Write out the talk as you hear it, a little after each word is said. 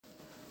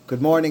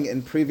Good morning.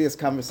 In previous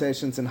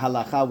conversations in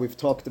halakha, we've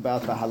talked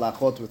about the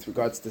halachot with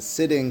regards to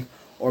sitting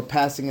or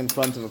passing in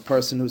front of a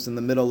person who's in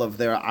the middle of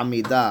their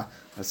amidah.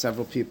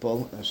 Several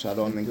people,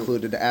 Sharon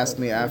included, asked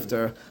me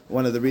after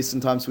one of the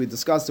recent times we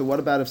discussed it, what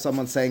about if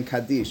someone's saying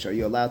Kadish? Are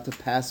you allowed to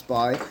pass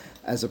by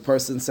as a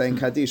person saying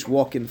Kadish,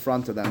 walk in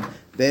front of them?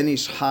 Ben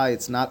Ish Hai,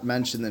 it's not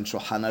mentioned in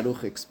Shulchan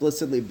Aruch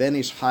explicitly. Ben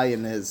Ish Hai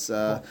in his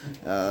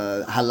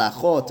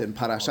halachot, in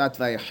Parashat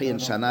Vayechi in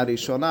Shana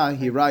Rishona,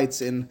 he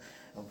writes in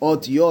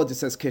Ot Yod, it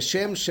says,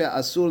 Keshem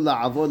she'asur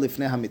la'avor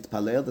lifnei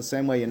hamitpalel, the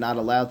same way you're not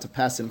allowed to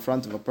pass in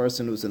front of a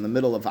person who's in the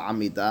middle of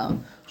Amidah,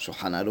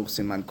 Shulchan Aruch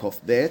Siman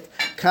Kof Bet,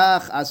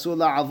 Kach asur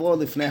la'avor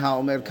lifnei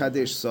ha'omer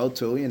Kadish, so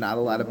too, you're not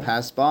allowed to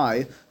pass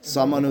by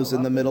someone who's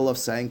in the middle of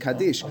saying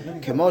Kadish.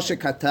 Kemo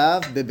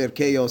shekatav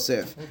beBirkei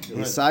Yosef.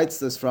 He cites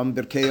this from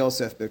Birkei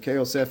Yosef. Birkei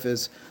Yosef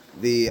is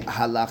the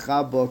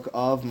halacha book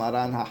of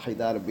Maran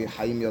HaChida Rabbi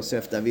Chaim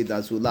Yosef David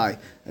Azulai.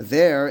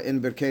 There,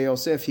 in Birkei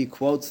Yosef, he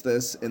quotes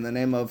this in the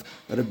name of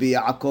Rabbi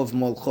Yaakov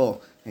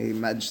Molcho. He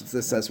mentions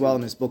this as well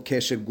in his book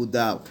Kesher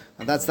Gudal.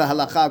 And that's the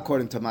halacha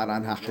according to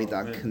Maran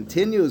HaChida.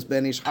 Continues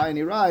Ben Ish Hai and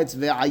he writes,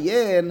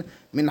 Ve'ayen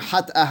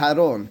minhat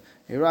Aharon.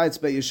 He writes,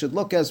 but you should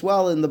look as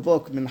well in the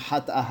book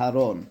Minhat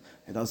Aharon.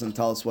 It doesn't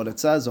tell us what it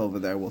says over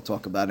there. We'll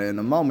talk about it in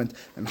a moment.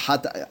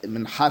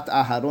 Minhat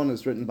Aharon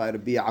is written by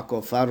Rabbi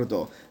Yaakov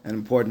Fardo, an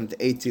important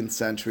 18th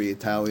century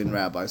Italian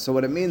rabbi. So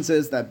what it means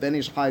is that Ben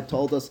Ish Hai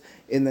told us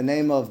in the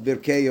name of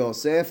Birkei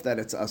Yosef that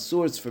it's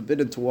asur, it's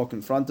forbidden to walk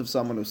in front of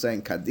someone who's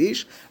saying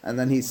Kadish, and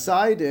then he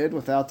cited,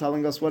 without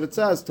telling us what it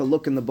says, to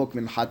look in the book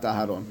Minhat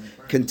Aharon.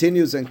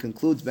 Continues and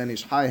concludes Ben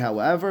Ish Hai,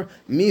 however,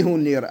 Mihu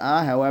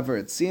Nir'ah, however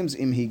it seems,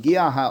 Im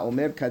Higia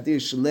HaOmer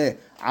Kadish Le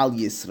Al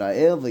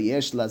Yisrael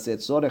v'yesh lazeh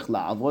tzorech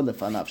la'avod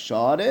lefanav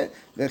share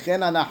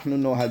v'chen anachnu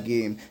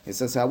nohagim. He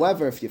says,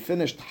 however, if you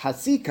finished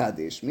Hasi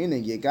Kadish,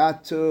 meaning you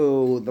got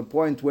to the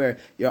point where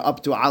you're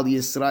up to Al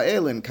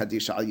Yisrael in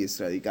Kadish Al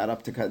Yisrael, you got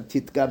up to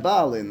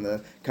Titgabal in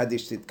the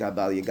Kadish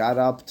Titgabal, you got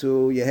up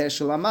to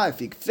Yehesh Lama, if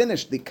you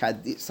finished the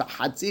Kadish,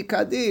 Hasi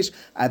Kadish,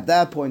 at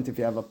that point, if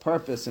you have a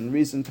purpose and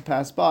reason to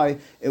pass by,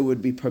 it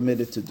would be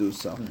permitted to do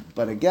so.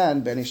 But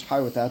again, Ben Ish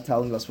Hai, without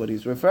telling us what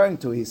he's referring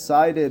to, he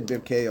cited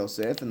Birkei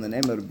Yosef in the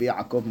name of Rabbi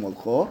Yaakov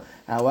Molcho.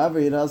 However,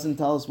 he doesn't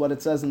tell us what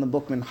it says in the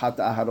book Minhat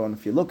Aharon.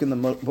 If you look in the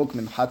book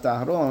Minhat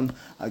Aharon,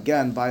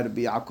 again by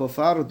Rabbi Yaakov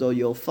Fardo,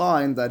 you'll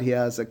find that he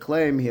has a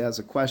claim, he has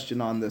a question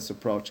on this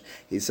approach.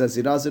 He says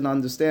he doesn't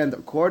understand.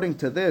 According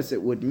to this,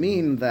 it would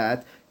mean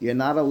that you're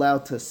not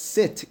allowed to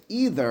sit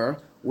either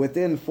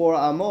within 4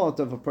 amot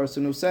of a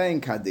person who's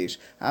saying Kadish.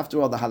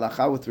 After all, the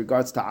halacha with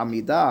regards to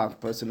Amidah, a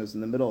person who's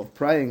in the middle of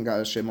praying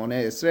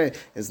Shemoneh Esrei,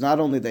 is not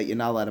only that you're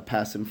not allowed to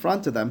pass in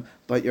front of them,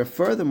 but you're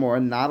furthermore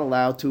not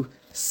allowed to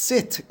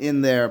sit in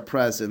their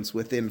presence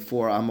within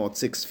 4 amot,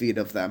 6 feet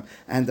of them.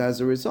 And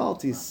as a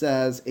result, he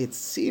says, it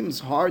seems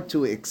hard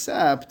to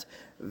accept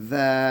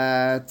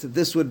that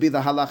this would be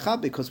the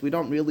halacha because we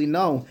don't really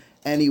know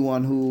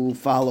anyone who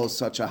follows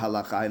such a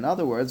halacha. In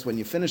other words, when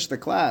you finish the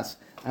class,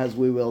 as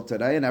we will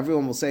today, and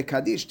everyone will say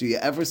Kadish, do you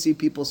ever see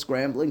people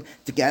scrambling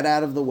to get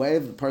out of the way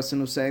of the person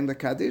who's saying the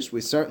Kadish?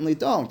 We certainly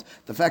don't.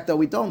 The fact that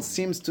we don't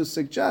seems to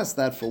suggest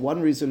that for one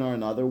reason or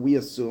another, we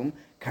assume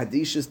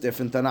Kadish is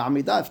different than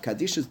Amidah. If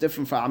Kadish is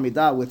different from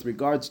Amidah with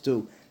regards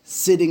to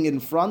sitting in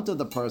front of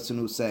the person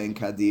who's saying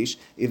Kadish,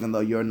 even though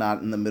you're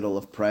not in the middle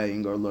of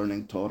praying or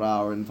learning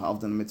Torah or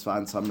involved in a mitzvah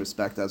in some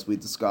respect, as we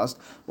discussed,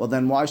 well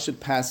then why should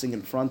passing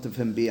in front of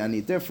him be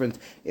any different?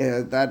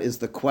 That is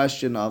the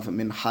question of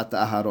Minhat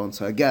Aharon.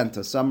 So again,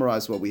 to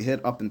summarize what we hit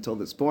up until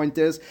this point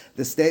is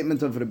the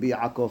statement of Rabbi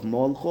Yaakov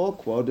Molcho,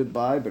 quoted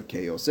by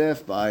Birkei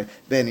Yosef, by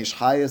Ben Ish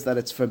Hai, is that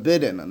it's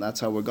forbidden, and that's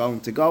how we're going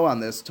to go on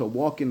this, to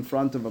walk in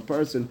front of a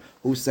person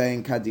who's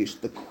saying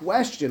Kadish. The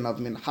question of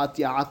Minhat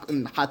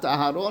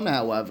Aharon,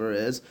 however,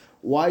 is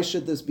why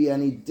should this be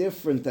any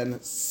different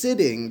than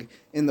sitting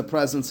in the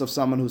presence of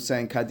someone who's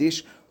saying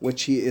Kadish,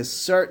 which he is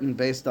certain,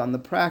 based on the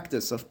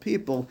practice of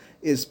people,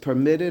 is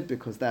permitted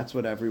because that's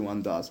what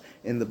everyone does.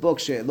 In the book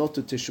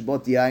She'elotu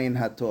Tishbot Yain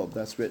HaTov,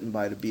 that's written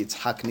by Rabbi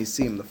Yitzhak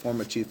Nisim, the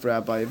former chief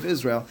rabbi of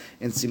Israel,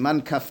 in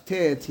Siman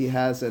Kaftet, he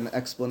has an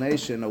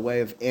explanation, a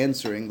way of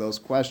answering those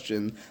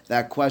questions,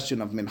 that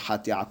question of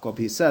Minhat Yaakov.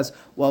 He says,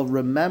 well,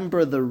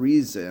 remember the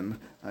reason,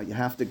 you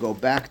have to go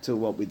back to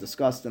what we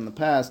discussed in the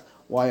past,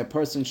 why a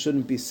person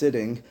shouldn't be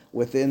sitting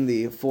within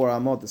the 4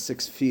 amot, the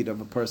 6 feet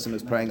of a person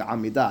who's praying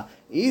Amidah.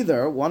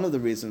 Either, one of the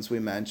reasons we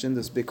mentioned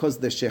is because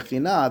the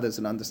Shekhinah, there's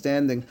an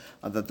understanding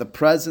that the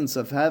presence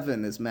of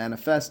heaven is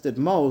manifested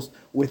most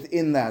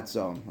within that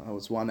zone. That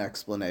was one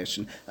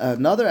explanation.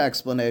 Another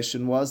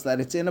explanation was that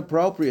it's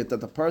inappropriate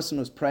that the person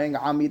who's praying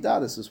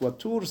Amidah, this is what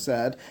Tur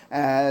said,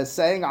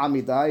 saying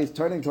Amidah, he's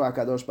turning to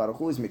HaKadosh Baruch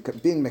Hu, he's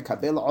being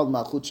Mekabel Ol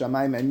Malchut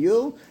Shamayim, and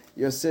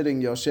you're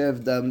sitting,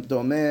 Yoshev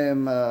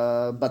Domem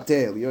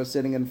Batel. You're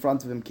sitting in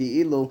front of him,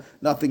 Ki'ilu,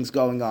 nothing's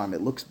going on.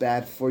 It looks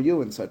bad for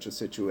you in such a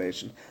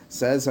situation.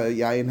 Says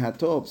Yain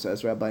HaTov,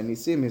 says Rabbi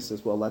Nisim, he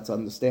says, well, let's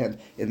understand.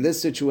 In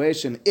this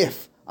situation,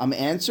 if I'm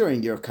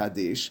answering your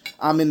Kadish.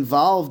 I'm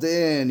involved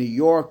in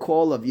your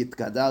call of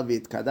Yitkadal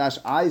V'Yitkadash.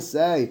 I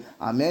say,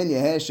 Amen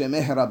Yeheh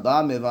Shemeh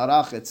Rabba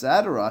Mevarach,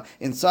 etc.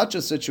 In such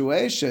a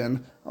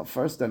situation, well,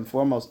 first and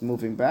foremost,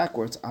 moving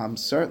backwards, I'm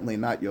certainly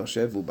not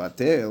Yoshev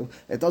Ubatil.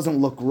 It doesn't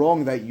look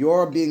wrong that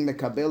you're being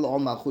Mekabel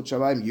on Malchut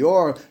Shamayim.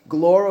 You're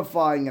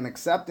glorifying and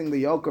accepting the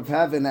yoke of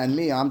heaven, and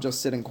me, I'm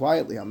just sitting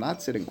quietly. I'm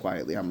not sitting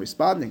quietly. I'm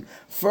responding.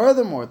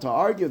 Furthermore, to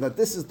argue that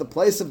this is the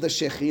place of the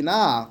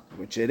Shekhinah,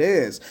 which it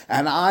is,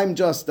 and I'm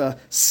just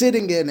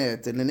sitting in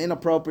it in an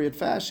inappropriate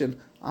fashion,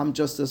 I'm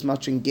just as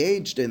much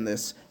engaged in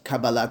this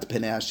Kabbalat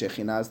Pnei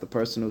HaShekhinah as the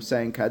person who's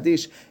saying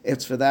Kadish.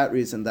 It's for that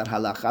reason that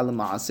Halacha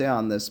L'Ma'aseh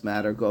on this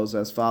matter goes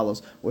as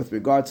follows. With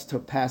regards to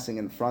passing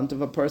in front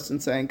of a person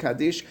saying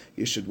Kadish,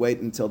 you should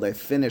wait until they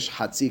finish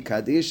Hatzi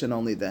Kadish and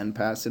only then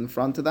pass in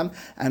front of them.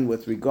 And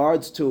with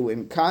regards to,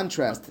 in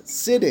contrast,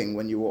 sitting,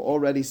 when you were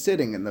already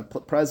sitting in the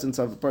presence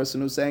of a person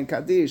who's saying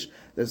Kadish,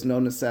 there's no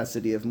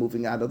necessity of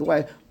moving out of the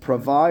way,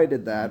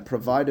 provided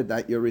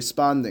that you're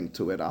responding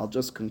to it. I'll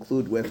just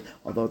conclude with,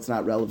 although it's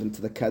not relevant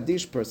to the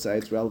Kadish per se,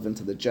 it's relevant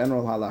to the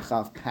general halacha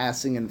of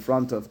passing in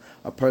front of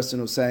a person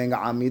who's saying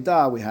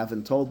Amidah. We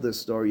haven't told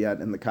this story yet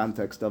in the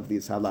context of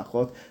these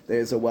halachot. There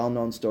is a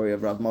well-known story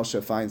of Rav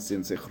Moshe Feinstein,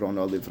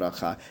 Zichrono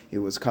Livracha. He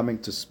was coming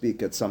to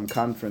speak at some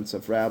conference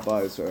of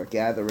rabbis or a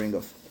gathering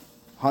of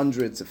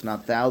hundreds, if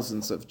not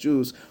thousands, of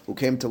Jews who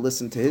came to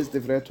listen to his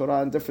Divrei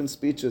Torah and different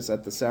speeches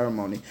at the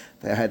ceremony.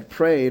 They had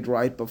prayed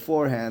right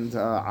beforehand,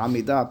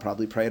 Amidah,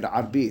 probably prayed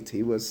Arbit.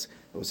 It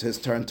was his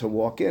turn to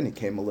walk in. He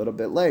came a little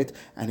bit late,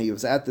 and he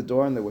was at the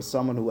door, and there was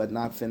someone who had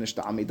not finished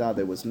the Amidah.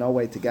 There was no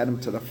way to get him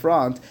to the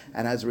front,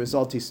 and as a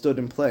result, he stood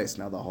in place.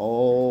 Now, the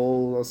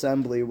whole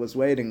assembly was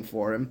waiting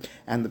for him,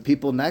 and the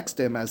people next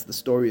to him, as the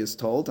story is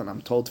told, and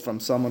I'm told from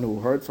someone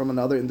who heard from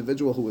another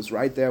individual who was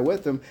right there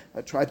with him,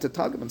 tried to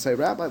tug him and say,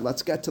 Rabbi,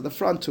 let's get to the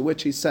front, to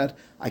which he said,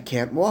 I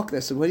can't walk.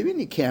 They said, what do you mean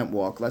you can't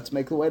walk? Let's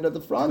make the way to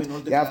the front.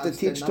 You have to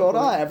teach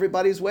Torah.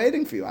 Everybody's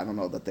waiting for you. I don't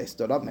know that they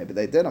stood up. Maybe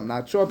they did. I'm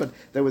not sure. But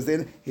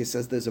he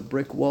says, there's a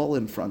brick wall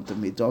in front of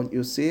me. Don't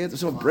you see it?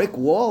 There's a brick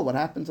wall. What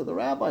happened to the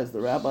rabbi? Is the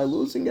rabbi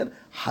losing it?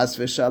 Has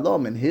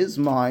v'shalom. In his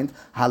mind,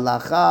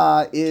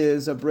 halacha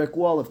is a brick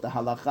wall. If the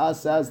halacha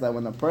says that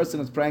when a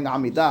person is praying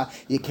Amidah,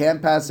 you can't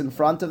pass in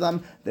front of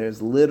them,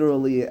 there's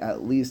literally,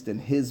 at least in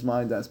his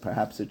mind, as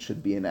perhaps it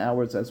should be in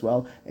ours as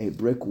well, a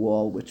brick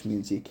wall, which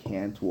means you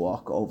can't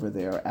walk over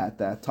there at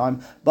that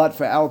time. But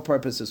for our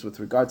purposes, with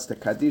regards to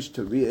Kadish,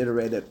 to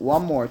reiterate it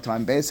one more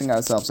time, basing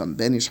ourselves on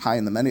Ben Ish Chai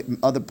and the many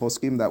other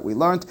poskim that we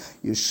learned,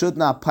 you should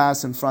not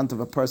pass in front of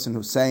a person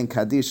who's saying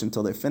Kadish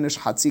until they finish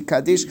Hatzi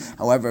Kadish.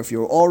 However, if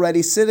you're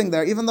already sitting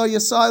there, even though you're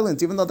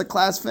silent, even though the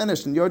class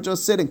finished and you're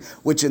just sitting,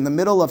 which in the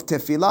middle of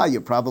Tefillah, you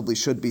probably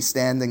should be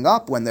standing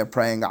up when they're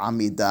praying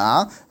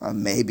Amidah.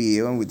 Maybe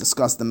we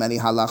discussed the many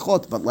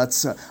halachot, but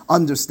let's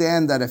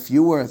understand that if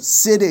you were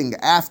sitting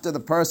after the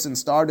person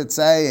started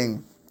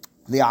saying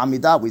the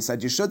Amidah, we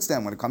said you should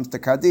stand. When it comes to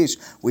Kadish,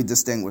 we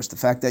distinguish. The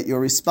fact that you're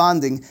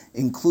responding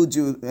includes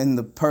you in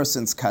the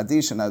person's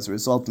Kadish, and as a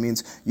result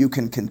means you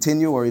can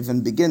continue or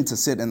even begin to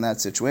sit in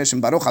that situation.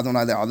 Baruch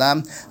Adonai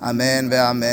Le'olam. Amen ve'amen.